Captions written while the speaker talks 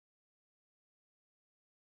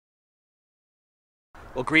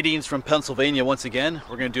Well, greetings from Pennsylvania once again.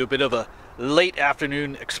 We're going to do a bit of a late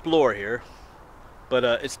afternoon explore here. But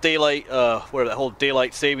it's daylight, where the whole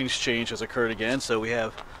daylight savings change has occurred again. So we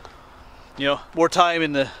have, more time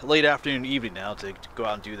in the late afternoon evening now to go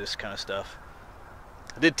out and do this kind of stuff.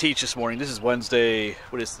 I did teach this morning. This is Wednesday,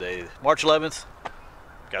 what is today? March 11th.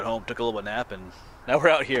 Got home, took a little nap, and now we're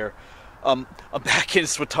out here. I'm back in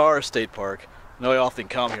Swatara State Park. I know I often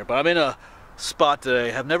come here, but I'm in a spot that I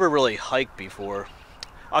have never really hiked before.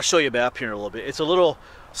 I'll show you a map here in a little bit. It's a little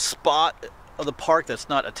spot of the park that's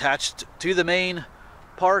not attached to the main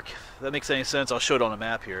park. If that makes any sense, I'll show it on a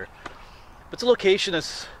map here. But it's a location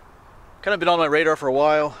that's kind of been on my radar for a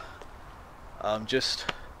while. I'll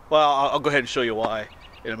go ahead and show you why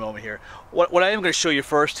in a moment here. What I am going to show you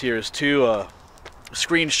first here is two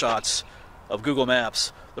screenshots of Google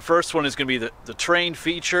Maps. The first one is going to be the terrain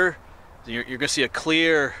feature. You're going to see a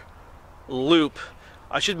clear loop.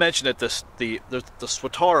 I should mention that the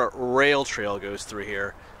Swatara Rail Trail goes through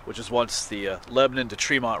here, which is once the Lebanon to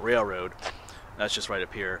Tremont Railroad. That's just right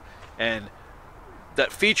up here. And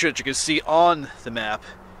that feature that you can see on the map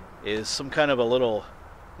is some kind of a little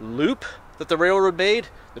loop that the railroad made.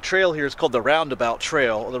 The trail here is called the Roundabout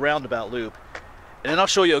Trail, or the Roundabout Loop. And then I'll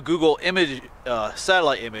show you a Google image,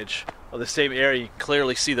 satellite image of the same area. You can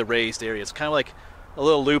clearly see the raised area. It's kind of like a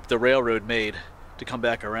little loop the railroad made to come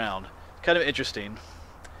back around. Kind of interesting.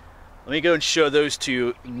 Let me go and show those to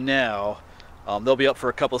you now. They'll be up for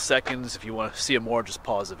a couple seconds. If you want to see them more, just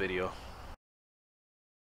pause the video.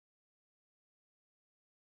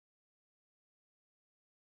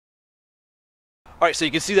 Alright, so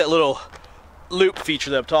you can see that little loop feature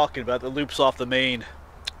that I'm talking about that loops off the main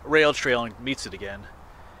rail trail and meets it again.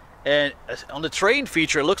 And on the terrain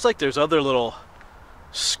feature, it looks like there's other little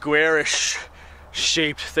squarish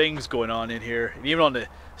shaped things going on in here. And even on the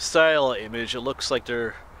satellite image, it looks like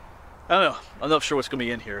they're, I don't know, I'm not sure what's going to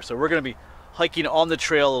be in here. So we're going to be hiking on the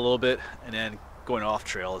trail a little bit and then going off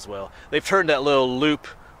trail as well. They've turned that little loop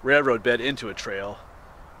railroad bed into a trail.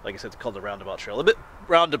 Like I said, it's called the Roundabout Trail. A bit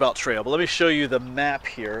roundabout trail, but let me show you the map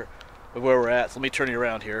here of where we're at. So let me turn you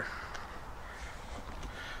around here.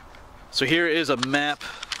 So here is a map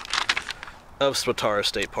of Swatara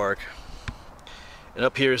State Park. And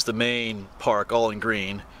up here is the main park, all in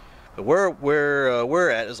green. But where we're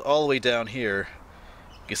at is all the way down here.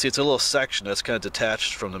 You can see it's a little section that's kind of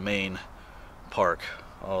detached from the main park,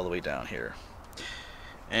 all the way down here.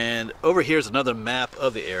 And over here is another map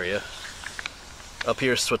of the area. Up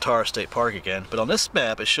here is Swatara State Park again. But on this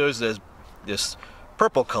map, it shows there's this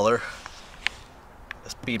purple color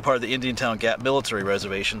as being part of the Indiantown Gap Military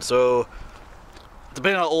Reservation. So,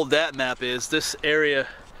 depending on how old that map is, this area,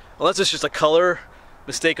 unless it's just a color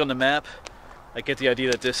mistake on the map, I get the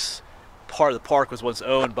idea that this part of the park was once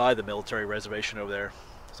owned by the military reservation over there.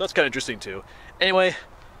 So that's kind of interesting too. Anyway,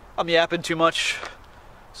 I'm yapping too much,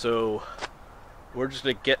 so we're just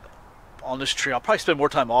going to get on this trail. I'll probably spend more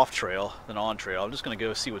time off trail than on trail. I'm just going to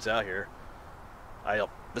go see what's out here.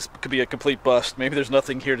 This could be a complete bust. Maybe there's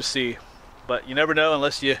nothing here to see, but you never know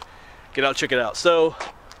unless you get out and check it out. So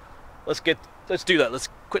let's do that. Let's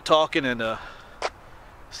quit talking and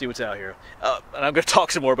see what's out here. And I'm going to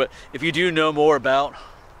talk some more, but if you do know more about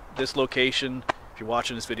this location, if you're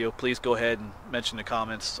watching this video, please go ahead and mention in the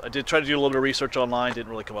comments. I did try to do a little bit of research online,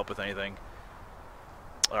 didn't really come up with anything.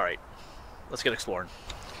 Alright, let's get exploring.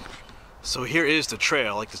 So here is the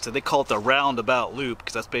trail. Like I said, they call it the Roundabout Loop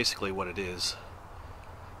because that's basically what it is.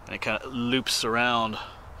 And it kind of loops around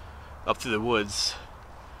up through the woods.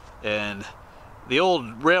 And the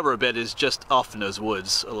old railroad bed is just off in those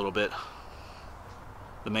woods a little bit.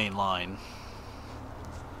 The main line.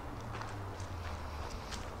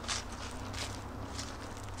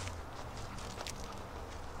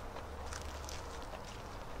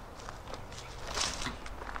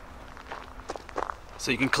 So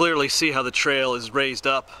you can clearly see how the trail is raised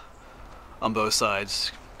up on both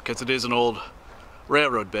sides because it is an old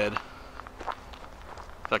railroad bed.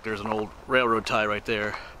 In fact, there's an old railroad tie right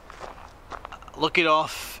there. Looking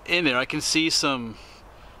off in there, I can see some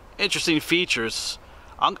interesting features.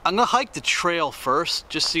 I'm gonna hike the trail first,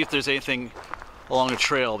 just see if there's anything along the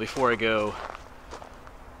trail before I go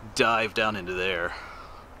dive down into there.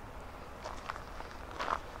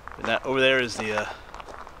 And that over there is the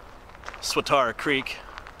Swatara Creek.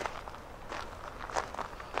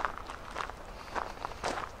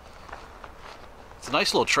 It's a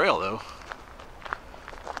nice little trail though.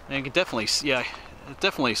 And you can definitely see, yeah,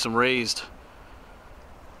 definitely some raised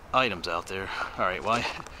items out there. Alright, why?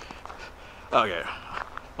 Okay,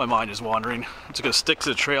 my mind is wandering. I'm just going to stick to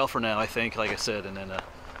the trail for now, I think, like I said, and then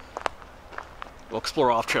we'll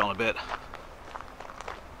explore off trail in a bit.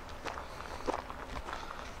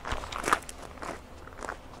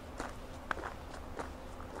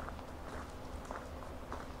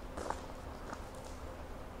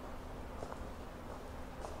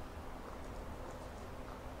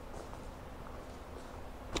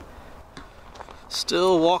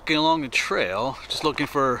 Still walking along the trail, just looking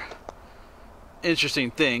for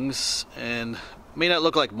interesting things, and may not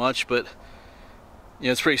look like much, but you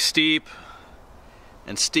know, it's pretty steep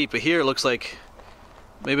and steep. But here it looks like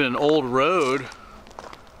maybe an old road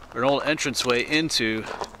or an old entranceway into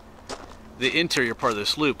the interior part of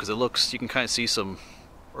this loop, because it looks, you can kind of see some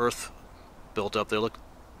earth built up there. Look,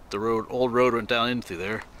 the road, old road went down into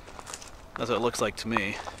there. That's what it looks like to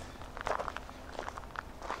me.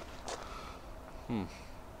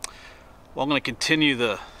 Well, I'm going to continue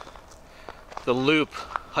the loop,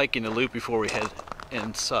 hiking the loop before we head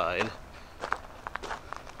inside.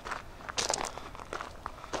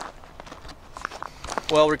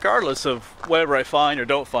 Well, regardless of whatever I find or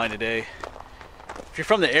don't find today, if you're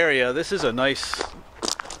from the area, this is a nice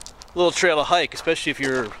little trail to hike, especially if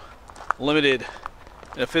you're limited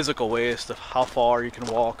in a physical way as to how far you can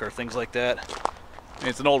walk or things like that. I mean,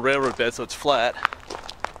 it's an old railroad bed, so it's flat,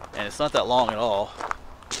 and it's not that long at all.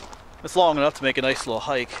 It's long enough to make a nice little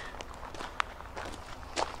hike.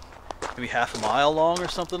 Maybe half a mile long or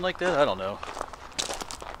something like that, I don't know.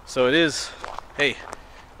 So it is, hey,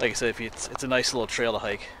 like I said, it's a nice little trail to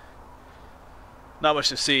hike. Not much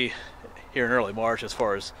to see here in early March as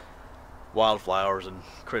far as wildflowers and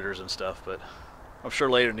critters and stuff, but I'm sure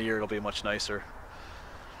later in the year it'll be much nicer.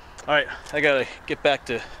 Alright, I gotta get back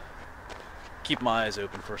to keep my eyes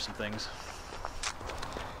open for some things.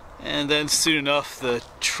 And then soon enough the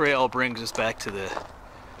trail brings us back to the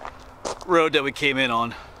road that we came in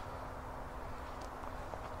on.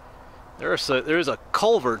 There is a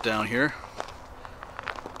culvert down here,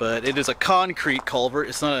 but it is a concrete culvert.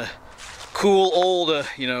 It's not a cool old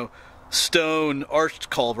you know, stone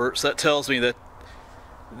arched culvert, so that tells me that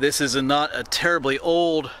this is not a terribly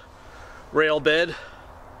old rail bed.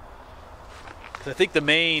 I think the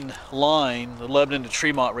main line, the Lebanon to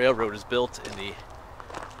Tremont Railroad, is built in the,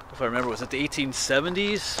 if I remember, was it the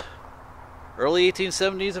 1870s? Early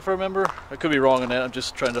 1870s, if I remember. I could be wrong on that. I'm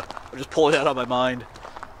just pulling that out of my mind.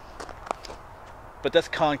 But that's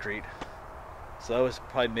concrete. So that was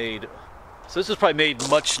probably made, so this was probably made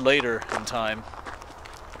much later in time.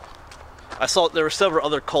 I saw there were several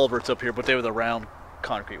other culverts up here, but they were the round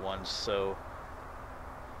concrete ones, so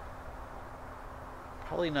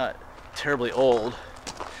probably not terribly old.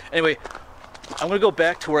 Anyway, I'm gonna go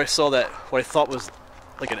back to where I saw that, what I thought was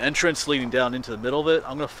like an entrance leading down into the middle of it.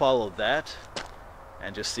 I'm gonna follow that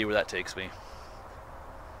and just see where that takes me.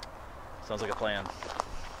 Sounds like a plan.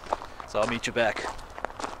 So I'll meet you back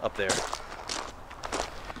up there.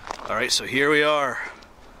 Alright, so here we are.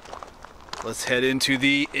 Let's head into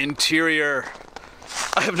the interior.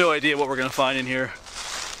 I have no idea what we're gonna find in here.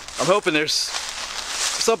 I'm hoping there's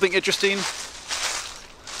something interesting,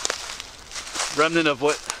 remnant of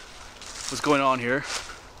what was going on here.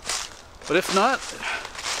 But if not,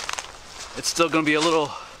 it's still gonna be a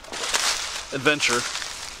little adventure.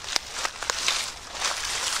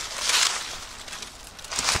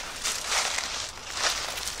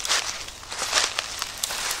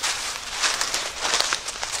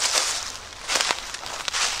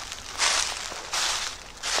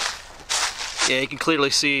 Yeah, you can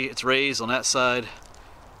clearly see it's raised on that side,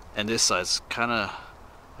 and this side's kind of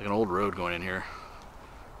like an old road going in here.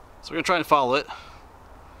 So we're gonna try and follow it,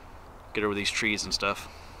 get over these trees and stuff.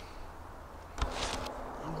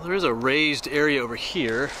 Well, there is a raised area over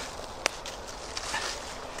here,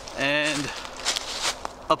 and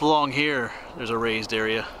up along here there's a raised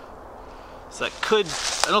area. So that could,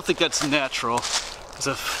 I don't think that's natural, because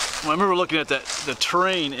I remember looking at the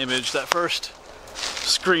terrain image, that first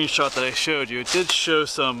screenshot that I showed you, it did show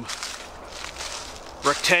some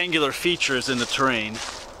rectangular features in the terrain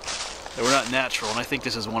that were not natural, and I think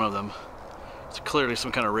this is one of them. It's clearly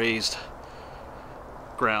some kind of raised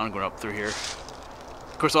ground going up through here.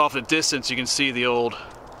 Of course, off in the distance you can see the old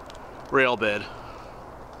rail bed.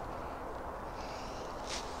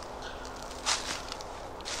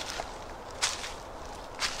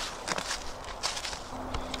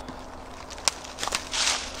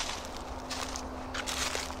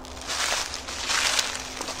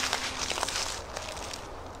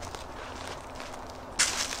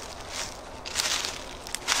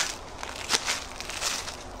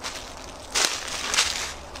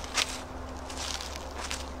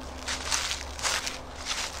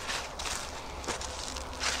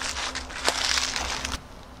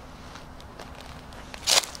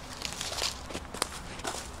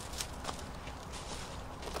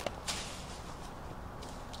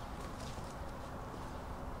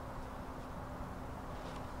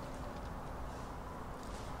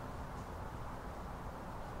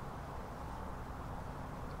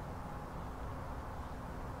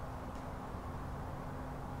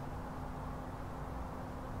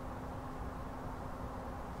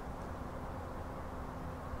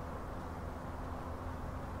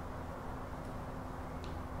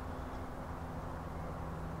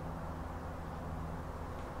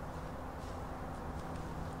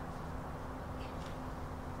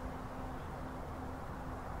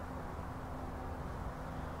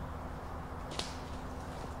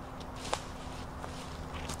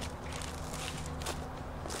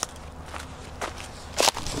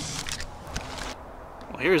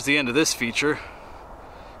 Here's the end of this feature.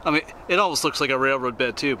 I mean, it almost looks like a railroad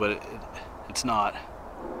bed too, but it's not.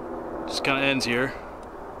 It just kind of ends here.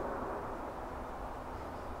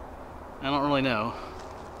 I don't really know.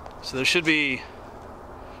 So there should be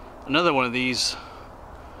another one of these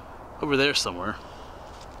over there somewhere.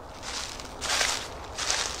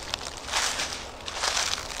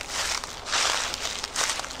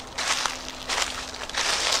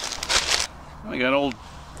 I got an old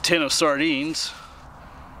tin of sardines.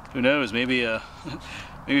 Who knows? Maybe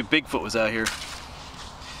maybe Bigfoot was out here.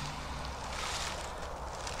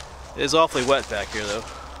 It is awfully wet back here, though.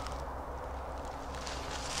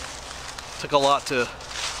 Took a lot to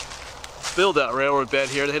build that railroad bed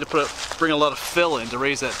here. They had to bring a lot of fill in to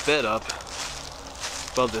raise that bed up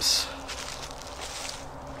above this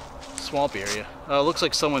swamp area. Looks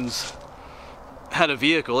like someone's had a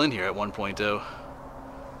vehicle in here at one point, though.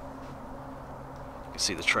 You can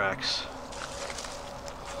see the tracks.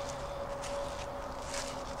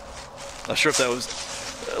 Not sure if that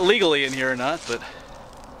was legally in here or not, but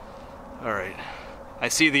alright. I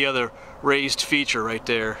see the other raised feature right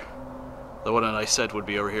there. The one that I said would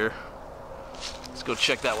be over here. Let's go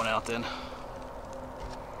check that one out then.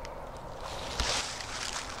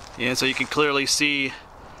 Yeah, so you can clearly see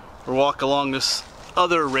or walk along this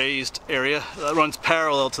other raised area that runs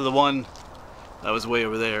parallel to the one that was way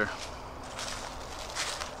over there.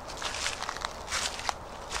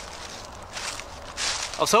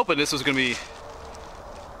 I was hoping this was going to be,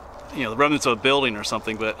 you know, the remnants of a building or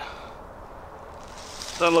something, but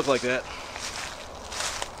it doesn't look like that.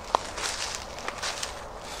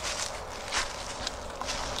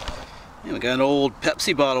 Yeah, we got an old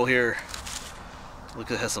Pepsi bottle here.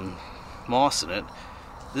 Look, it has some moss in it.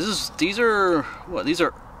 These are what?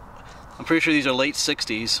 I'm pretty sure these are late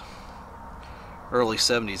 60s, early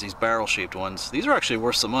 70s. These barrel-shaped ones. These are actually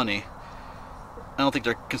worth some money. I don't think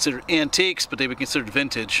they're considered antiques, but they've been considered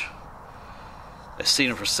vintage. I've seen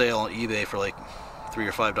them for sale on eBay for like $3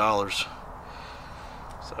 or $5.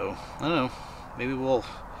 So I don't know. Maybe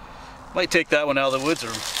might take that one out of the woods,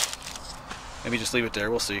 or maybe just leave it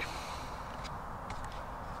there. We'll see.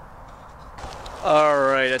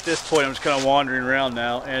 Alright, at this point I'm just kind of wandering around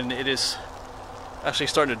now, and it is actually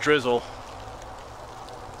starting to drizzle.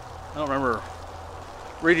 I don't remember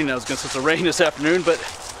reading that it was going to start to rain this afternoon, but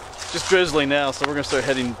it's just drizzling now, so we're going to start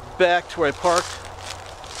heading back to where I parked.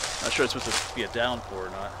 Not sure it's supposed to be a downpour or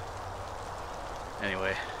not.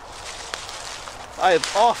 Anyway, I am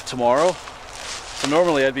off tomorrow, so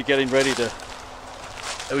normally I'd be getting ready to.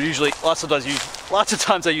 I would usually lots of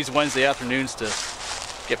times I use Wednesday afternoons to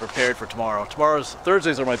get prepared for tomorrow.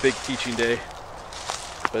 Thursdays are my big teaching day,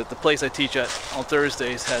 but the place I teach at on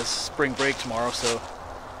Thursdays has spring break tomorrow, so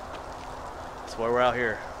that's why we're out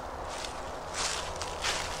here.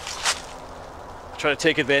 Try to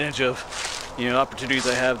take advantage of, you know, opportunities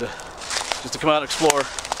I have to come out and explore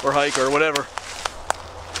or hike or whatever.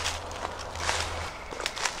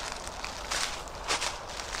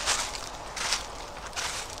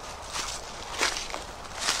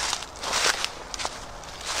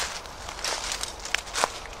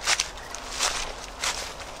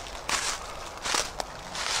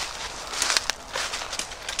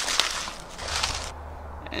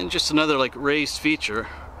 And just another like raised feature.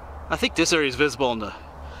 I think this area is visible in the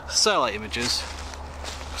satellite images.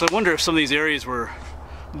 So I wonder if some of these areas were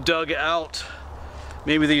dug out.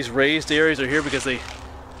 Maybe these raised areas are here because they,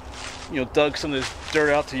 you know, dug some of this dirt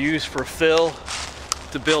out to use for fill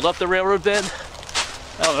to build up the railroad bed.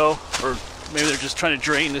 I don't know, or maybe they're just trying to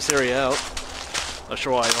drain this area out. Not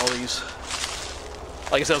sure why all these.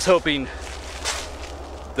 Like I said, I was hoping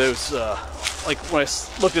those, like when I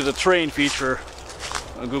looked at the terrain feature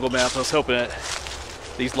on Google Maps, I was hoping that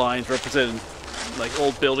these lines represented like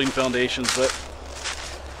old building foundations, but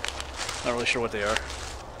not really sure what they are.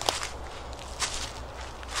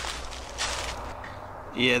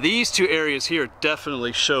 Yeah, these two areas here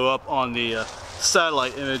definitely show up on the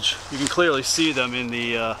satellite image. You can clearly see them in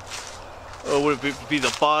the, would it be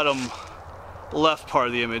the bottom left part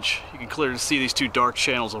of the image. You can clearly see these two dark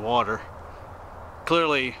channels of water.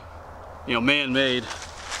 Clearly, you know, man-made.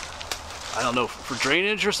 I don't know, for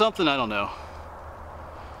drainage or something? I don't know.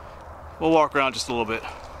 We'll walk around just a little bit.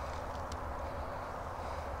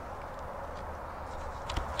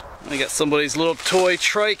 I got somebody's little toy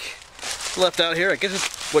trike left out here. I guess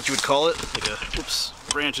it's what you would call it. Like a, whoops,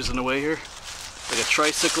 branches in the way here. Like a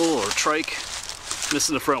tricycle or trike.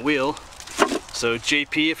 Missing the front wheel. So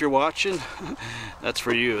JP, if you're watching, that's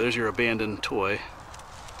for you. There's your abandoned toy.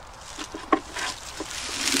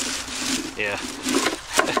 Yeah.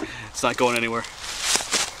 It's not going anywhere.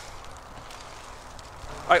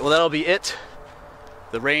 Alright, well that'll be it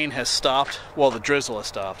The rain has stopped. Well, the drizzle has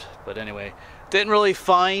stopped. But anyway, didn't really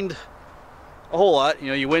find a whole lot. You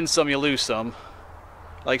know, you win some, you lose some.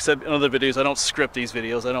 Like I said in other videos, I don't script these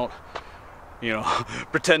videos. I don't, you know,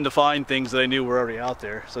 pretend to find things that I knew were already out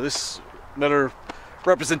there. So this is another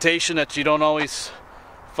representation that you don't always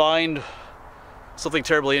find something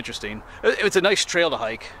terribly interesting. It's a nice trail to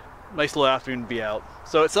hike. Nice little afternoon to be out.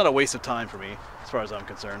 So it's not a waste of time for me, as far as I'm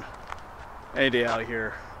concerned. Any day out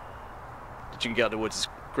here that you can get out in the woods is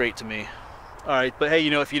great to me. Alright, but hey,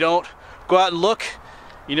 you know, if you don't go out and look,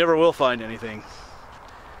 you never will find anything.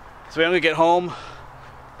 So I'm gonna get home,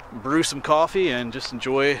 brew some coffee, and just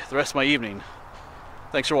enjoy the rest of my evening.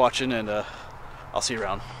 Thanks for watching, and I'll see you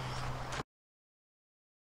around.